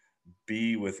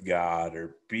with God,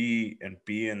 or be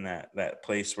in that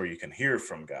place where you can hear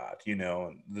from God, you know.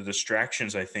 And the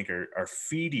distractions, I think, are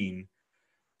feeding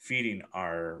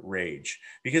our rage,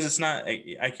 because it's not,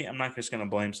 I'm not just going to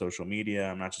blame social media.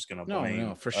 I'm not just going to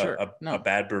blame for sure. a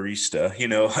bad barista, you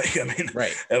know, like, I mean,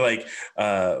 right. Like,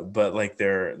 but like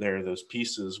there are those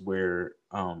pieces where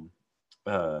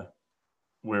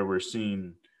we're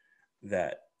seeing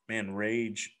that, man,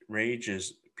 rage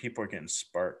is, people are getting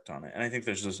sparked on it. And I think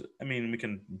there's this, I mean, we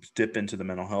can dip into the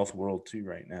mental health world too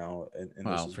right now in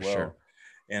this as well. Sure.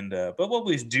 And, but what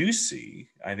we do see,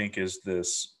 I think, is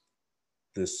this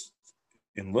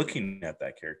in looking at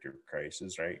that character of Christ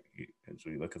is, right, as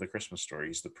we look at the Christmas story,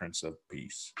 he's the Prince of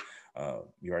Peace.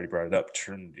 You already brought it up,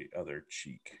 turn the other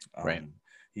cheek. Right.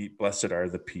 Blessed are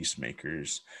the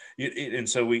peacemakers. And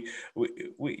so we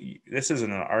this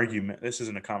isn't an argument. This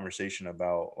isn't a conversation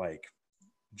about like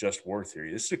just war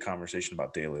theory. This is a conversation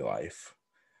about daily life.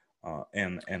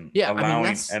 And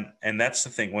allowing, and that's the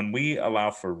thing, when we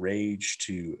allow for rage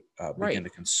to begin to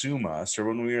consume us, or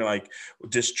when we're like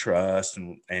distrust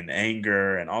and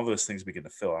anger and all those things begin to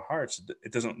fill our hearts,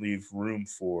 it doesn't leave room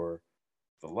for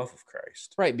the love of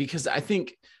Christ. Right. Because I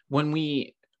think when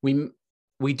we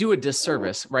do a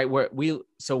disservice, right, where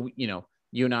so, you know,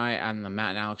 you and I on the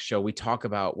Matt and Alex show, we talk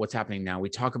about what's happening now. We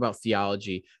talk about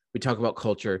theology, we talk about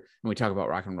culture, and we talk about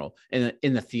rock and roll. And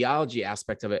in the theology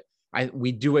aspect of it,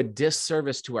 we do a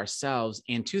disservice to ourselves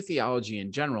and to theology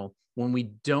in general when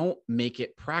we don't make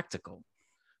it practical.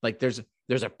 Like there's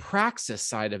a praxis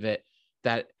side of it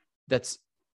that's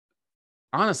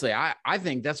honestly, I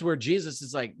think that's where Jesus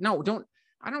is like, no,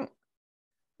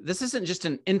 this isn't just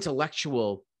an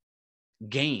intellectual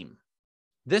game.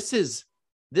 This is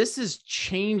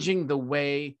changing the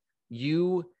way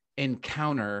you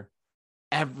encounter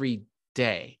every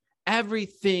day.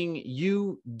 Everything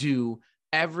you do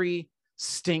every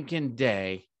stinking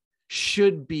day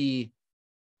should be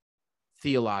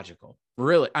theological.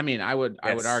 Really. I mean, I would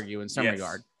argue in some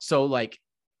regard. So like,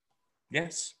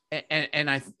 yes.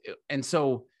 And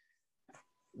so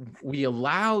we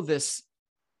allow this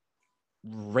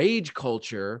rage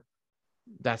culture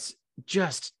that's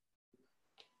just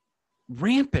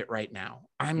rampant right now.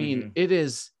 I mean, it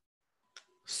is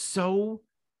so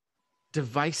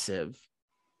divisive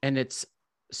and it's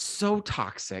so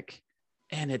toxic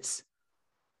and it's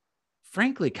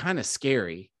frankly kind of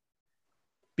scary,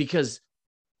 because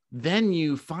then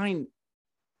you find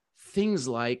things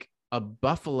like a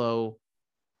Buffalo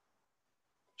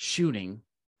shooting.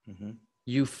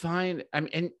 You find, I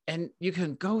mean, and you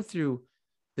can go through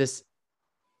this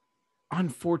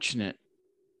unfortunate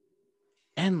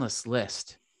endless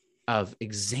list of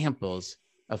examples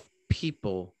of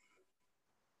people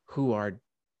who are,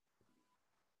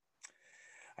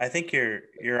 I think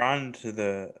you're on to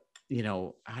the,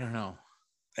 I don't know.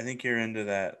 I think you're into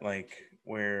that, like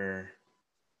where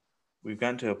we've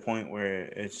gotten to a point where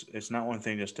it's not one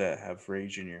thing just to have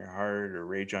rage in your heart or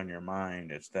rage on your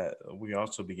mind. It's that we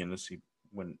also begin to see,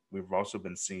 when we've also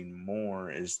been seeing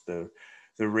more, is the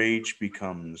rage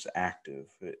becomes active.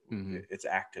 It's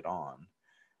acted on,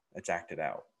 it's acted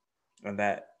out, and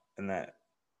that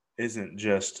isn't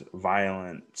just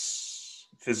violence,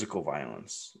 physical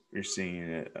violence. You're seeing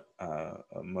it,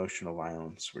 emotional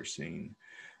violence. We're seeing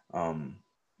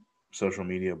social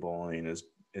media bullying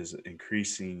is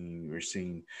increasing. We're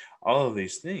seeing all of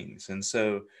these things, and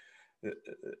so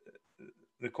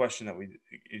the question that we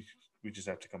just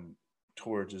have to come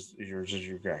towards is you're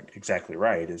exactly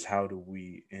right, is how do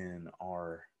we in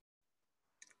our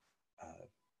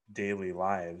daily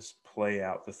lives play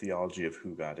out the theology of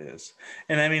who God is.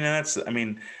 And I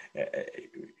mean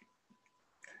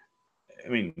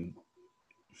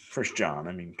First John,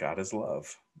 I mean, God is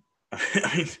love.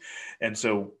 I mean, and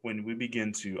so when we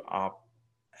begin to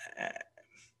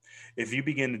if you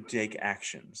begin to take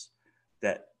actions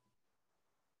that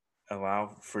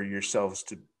allow for yourselves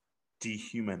to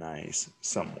dehumanize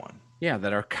someone,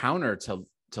 that are counter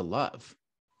to love,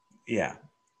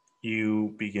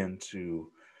 you begin to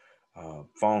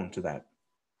fall into that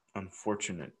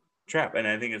unfortunate trap. And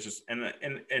I think it's just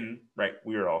and right,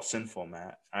 we are all sinful,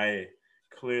 Matt. I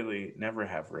clearly never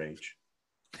have rage.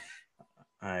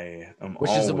 I am,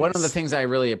 which is one of the things I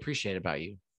really appreciate about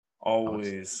you.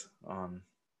 Always on,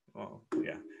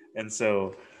 and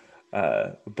so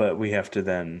but we have to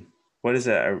then, what is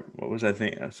that? What was I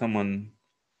think? Someone,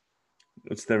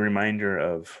 it's the reminder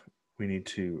of we need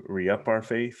to re-up our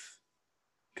faith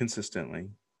consistently,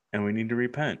 and we need to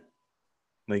repent.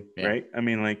 Like, right? I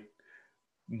mean, like,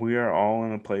 we are all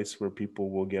in a place where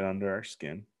people will get under our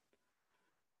skin,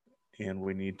 and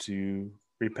we need to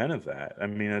repent of that. I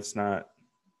mean, it's not,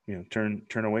 turn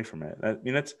away from it. I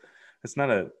mean, that's not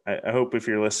I hope if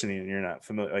you're listening and you're not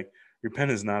familiar, like,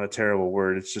 repent is not a terrible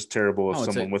word. It's just terrible if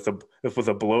someone with a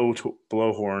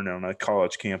blowhorn on a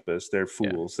college campus, they're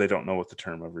fools. They don't know what the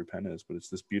term of repent is, but it's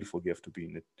this beautiful gift of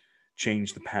being to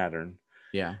change the pattern,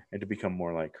 and to become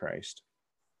more like Christ.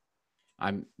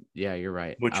 You're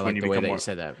right. I like the way that you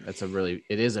said that.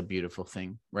 It is a beautiful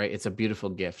thing, right? It's a beautiful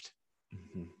gift.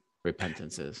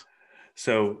 Repentance is.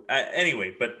 So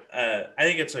anyway, but I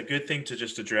think it's a good thing to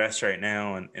just address right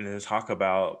now and to talk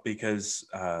about, because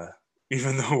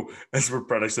even though as we're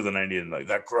products of the 90s and like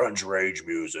that grunge rage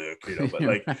music, but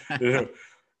like,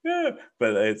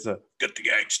 but it's a get the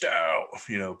gangsta out,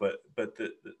 but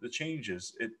the change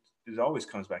is, it always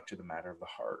comes back to the matter of the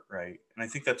heart, right? And I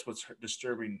think that's what's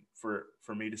disturbing for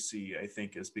me to see, I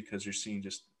think, is because you're seeing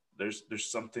just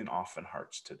there's something off in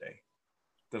hearts today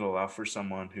that allow for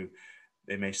someone who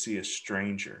they may see a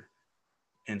stranger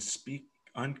and speak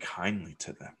unkindly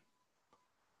to them.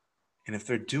 And if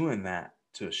they're doing that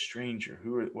to a stranger,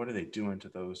 what are they doing to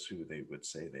those who they would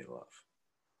say they love?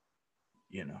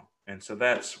 And so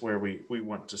that's where we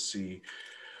want to see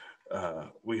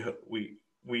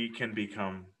we can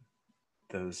become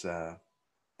those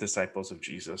disciples of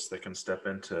Jesus that can step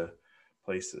into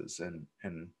places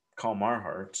and calm our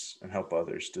hearts and help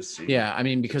others to see. I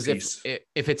mean, because if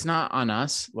it's not on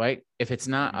us, right? If it's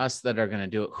not us that are going to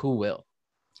do it, who will?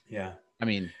 Yeah. I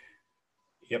mean,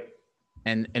 Yep.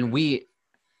 And we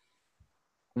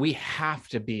have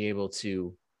to be able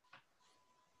to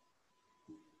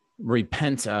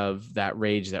repent of that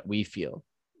rage that we feel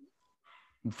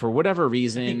for whatever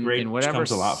reason. I think rage in whatever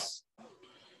comes a lot.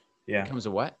 Yeah. Comes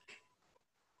a what?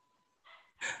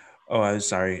 Oh, I was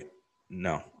sorry.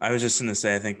 No, I was just going to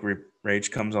say, I think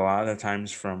rage comes a lot of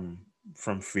times from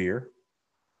fear.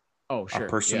 Oh, sure. Our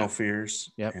personal yeah.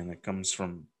 fears. Yep. And it comes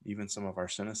from even some of our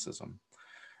cynicism.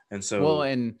 And so, well,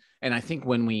 and I think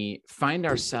when we find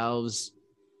ourselves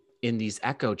in these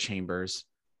echo chambers,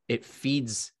 it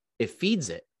feeds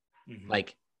it. mm-hmm.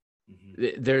 Like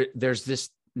there's this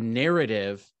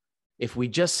narrative. If we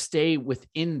just stay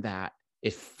within that,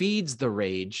 it feeds the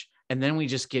rage, and then we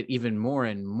just get even more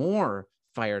and more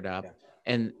fired up. Yeah.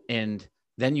 And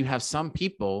then you have some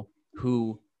people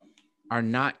who are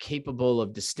not capable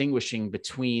of distinguishing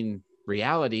between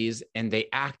realities, and they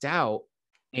act out,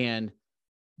 and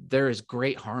there is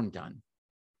great harm done.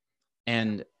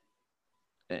 And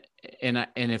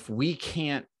if we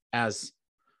can't, as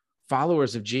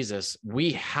followers of Jesus,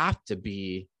 we've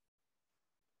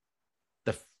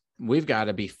got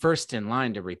to be first in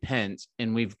line to repent,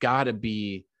 and we've got to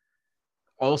be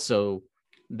also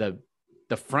the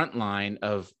front line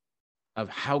of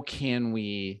how can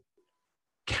we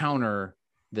counter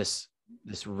this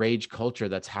rage culture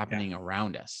that's happening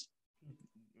around us.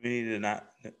 We need to not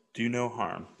do no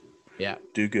harm. Yeah.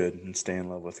 Do good and stay in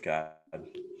love with God.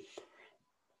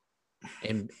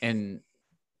 And and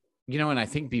I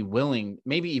think be willing,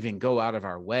 maybe even go out of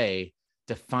our way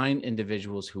to find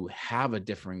individuals who have a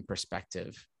differing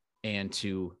perspective, and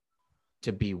to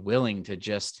be willing to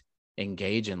just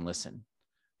engage and listen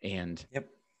and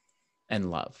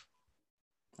love.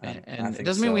 And it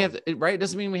doesn't mean we have to, right? It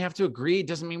doesn't mean we have to agree. It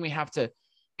doesn't mean we have to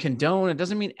condone. It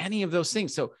doesn't mean any of those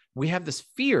things. So we have this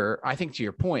fear, I think, to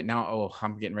your point now,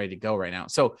 I'm getting ready to go right now.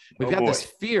 So we've got this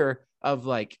fear of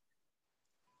like,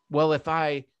 well, if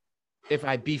I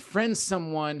befriend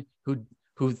someone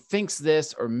who thinks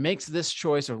this or makes this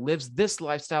choice or lives this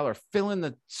lifestyle, or fill in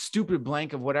the stupid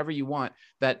blank of whatever you want,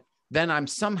 that then I'm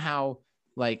somehow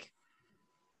like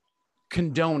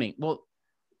condoning. Well,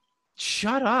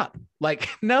 shut up. Like,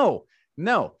 no,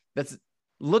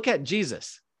 look at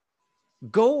Jesus.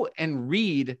 Go and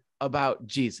read about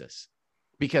Jesus,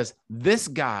 because this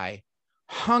guy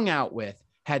hung out with,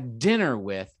 had dinner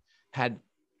with,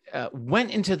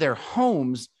 went into their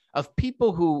homes of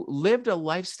people who lived a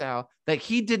lifestyle that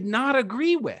he did not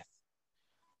agree with.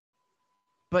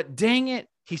 But dang it,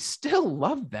 he still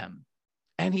loved them,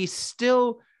 and he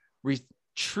still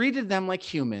treated them like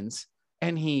humans.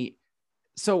 And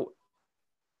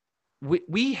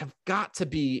we have got to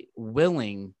be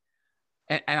willing.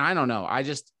 And I don't know. I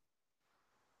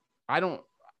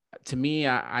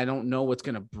don't know what's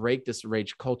going to break this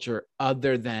rage culture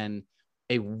other than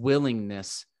a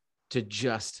willingness to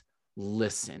just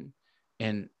listen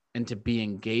and to be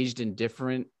engaged in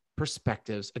different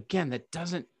perspectives. Again, that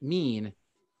doesn't mean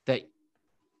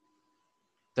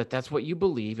that's what you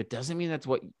believe. It doesn't mean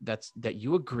that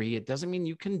you agree. It doesn't mean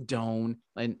you condone,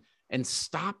 and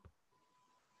stop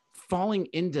falling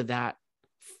into that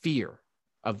fear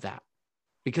of that,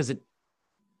 because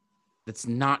that's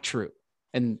not true.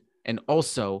 And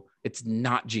also it's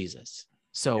not Jesus.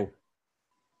 So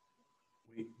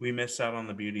we miss out on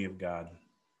the beauty of God.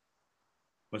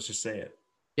 Let's just say it.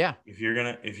 Yeah. If you're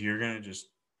gonna just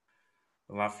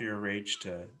allow for your rage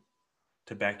to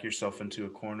back yourself into a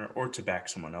corner, or to back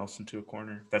someone else into a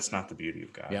corner, that's not the beauty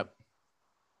of God. Yep.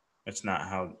 That's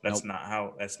not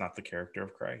the character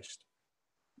of Christ.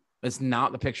 It's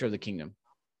not the picture of the kingdom.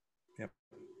 Yep.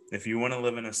 If you want to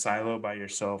live in a silo by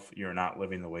yourself, you're not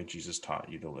living the way Jesus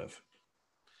taught you to live.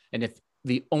 And if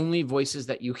the only voices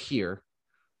that you hear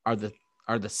are the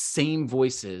same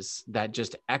voices that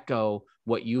just echo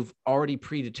what you've already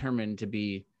predetermined to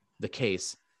be the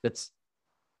case, it's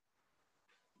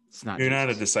not. You're Jesus.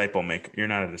 Not a disciple maker. You're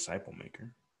not a disciple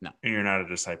maker. No. And you're not a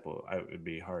disciple. It would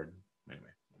be hard. Anyway.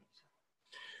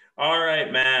 All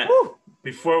right, Matt. Woo!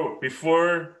 Before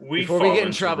we get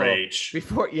in trouble, rage,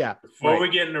 before we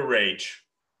get into rage,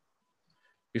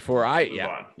 before I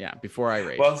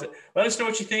rage. Well, let us know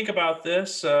what you think about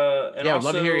this. And I'd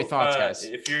love to hear your thoughts, guys.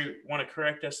 If you want to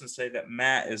correct us and say that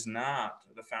Matt is not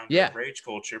the founder of Rage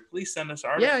Culture, please send us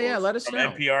articles. Let us from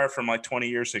know. NPR from like 20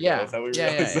 years ago.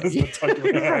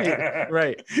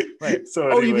 Right.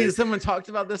 So you mean someone talked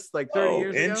about this like 30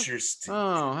 years ago? Interesting.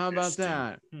 Oh, how about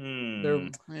that?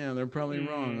 They're probably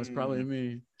wrong. That's probably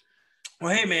me.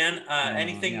 Well, hey, man,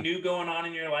 anything new going on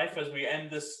in your life as we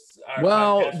end this?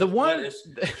 Well, the one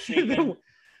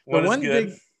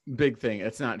big thing.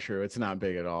 It's not true. It's not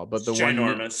big at all. But It's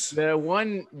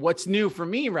ginormous. What's new for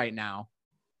me right now,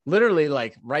 literally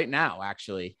like right now,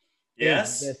 actually,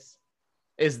 Yes.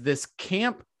 is this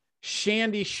Camp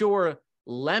Shandy Shore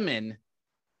lemon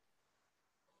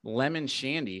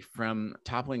shandy from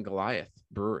Toppling Goliath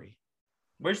Brewery.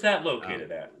 Where's that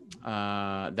located at?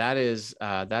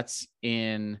 That's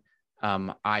in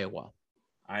Iowa.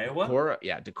 Iowa?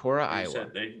 Decorah, Iowa.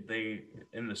 Said they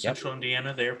in the central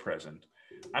Indiana, they're present.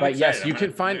 But yes, you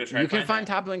can find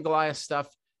Toppling Goliath stuff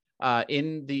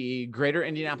in the greater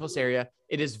Indianapolis area.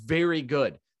 It is very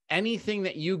good. Anything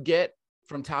that you get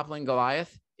from Toppling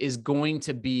Goliath is going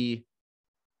to be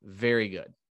very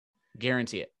good.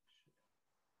 Guarantee it.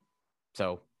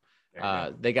 So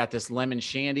they got this lemon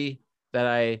shandy that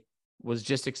I was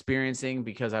just experiencing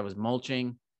because I was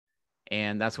mulching,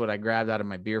 and that's what I grabbed out of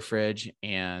my beer fridge,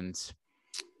 and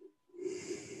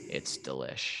it's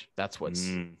delish.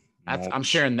 I'm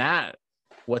sharing that.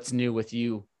 What's new with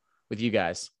you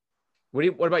guys?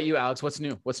 What about you, Alex? What's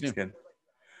new? Good.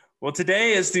 Well,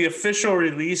 today is the official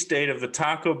release date of the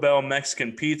Taco Bell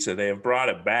Mexican pizza. They have brought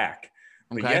it back.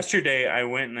 But yesterday I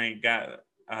went and I got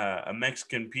a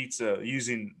Mexican pizza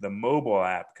using the mobile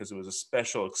app because it was a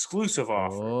special exclusive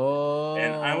offer. Oh,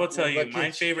 and I will tell you,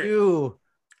 my favorite.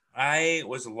 I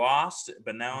was lost,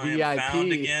 but now I am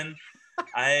found again.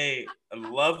 I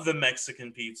love the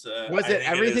Mexican pizza. Was it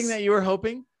everything that you were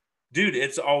hoping? Dude,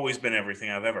 it's always been everything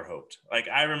I've ever hoped. Like,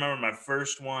 I remember my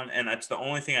first one, and it's the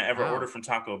only thing I ever ordered from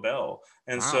Taco Bell.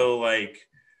 And so, like,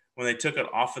 when they took it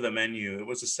off of the menu, it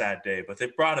was a sad day, but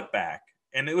they brought it back.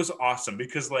 And it was awesome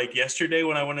because, like, yesterday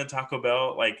when I went to Taco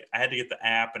Bell, like, I had to get the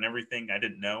app and everything. I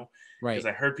didn't know. Right. Because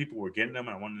I heard people were getting them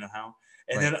and I wanted to know how.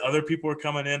 And then other people were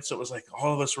coming in. So it was like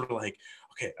all of us were like,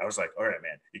 okay. I was like, all right,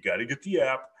 man, you got to get the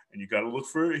app and you got to look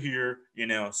for it here, you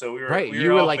know? So we were, right.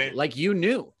 You were like, you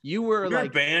knew. You were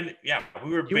like band. Yeah.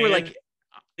 We were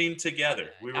banding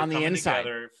together. We were on the inside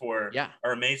together for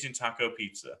our amazing taco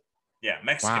pizza. Yeah.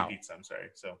 Mexican pizza. I'm sorry.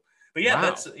 So. But yeah,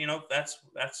 that's what's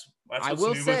new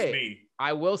with me.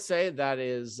 I will say that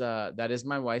is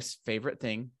my wife's favorite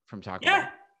thing from Taco Bell. Yeah,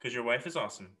 because your wife is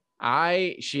awesome.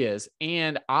 She is,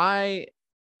 and I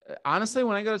honestly,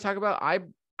 when I go to Taco Bell, I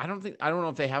don't know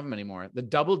if they have them anymore. The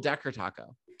double decker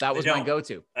taco, that was my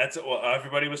go-to. That's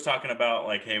everybody was talking about.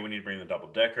 Like, hey, we need to bring the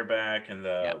double decker back, and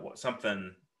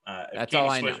something. That's all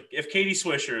I know. If Katie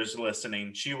Swisher is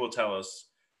listening, she will tell us.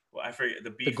 Well, I forget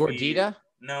the beef. The gordita.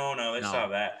 No, they saw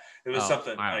that. It was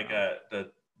something like the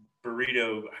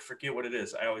burrito. I forget what it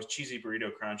is. I always cheesy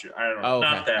burrito crunch. I don't know.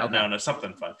 Not that. Okay. No,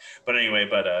 something fun. But anyway,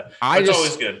 it's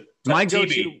always good. My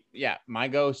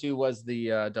go-to was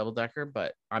the double decker.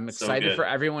 But I'm excited for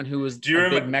everyone who was a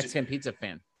big Mexican pizza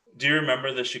fan. Do you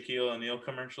remember the Shaquille O'Neal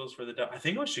commercials for I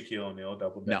think it was Shaquille O'Neal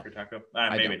double decker taco.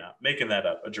 Maybe not. Making that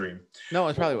up. A dream. No,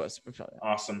 it probably was.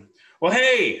 Awesome. Well,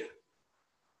 hey,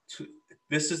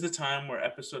 this is the time where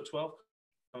episode 12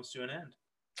 comes to an end.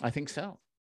 I think so.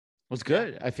 It was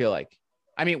good. I feel like.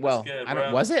 I mean, well, I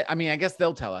don't. Was it? I mean, I guess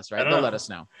they'll tell us, right? They'll let us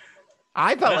know.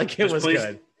 I felt like it was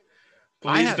good.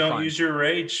 Please don't use your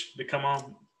rage to come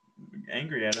on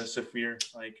angry at us if we're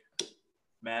like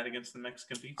mad against the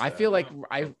Mexican pizza. I feel like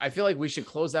we should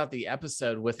close out the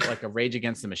episode with like a Rage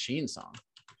Against the Machine song.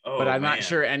 But I'm not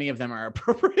sure any of them are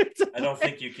appropriate. I don't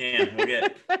think you can.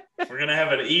 We're gonna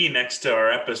have an E next to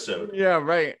our episode. Yeah,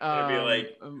 right. It'll be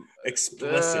like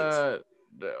explicit.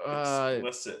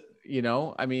 Explicit. You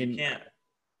know, I mean, you can't.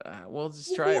 We'll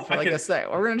just try it for like a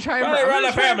second. We're gonna try it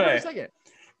for a second.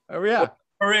 Oh yeah.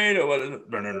 I'm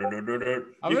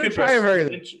gonna try it for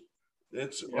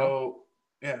It's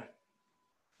yeah.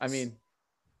 I mean,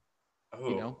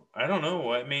 you know, I don't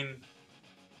know. I mean,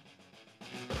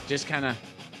 just kind of.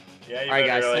 Yeah. All right,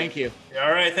 guys. Thank you.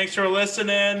 All right. Thanks for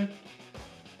listening.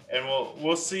 And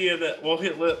we'll see you. We'll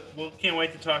can't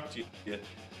wait to talk to you.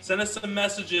 Send us some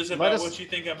messages about what you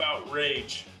think about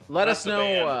Rage. Let us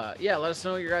know. Let us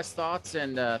know your guys' thoughts,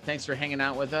 and thanks for hanging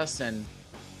out with us. And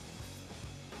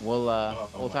we'll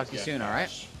talk to you soon. All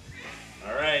right.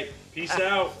 All right. Peace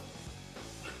out.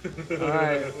 All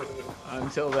right.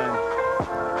 Until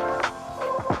then.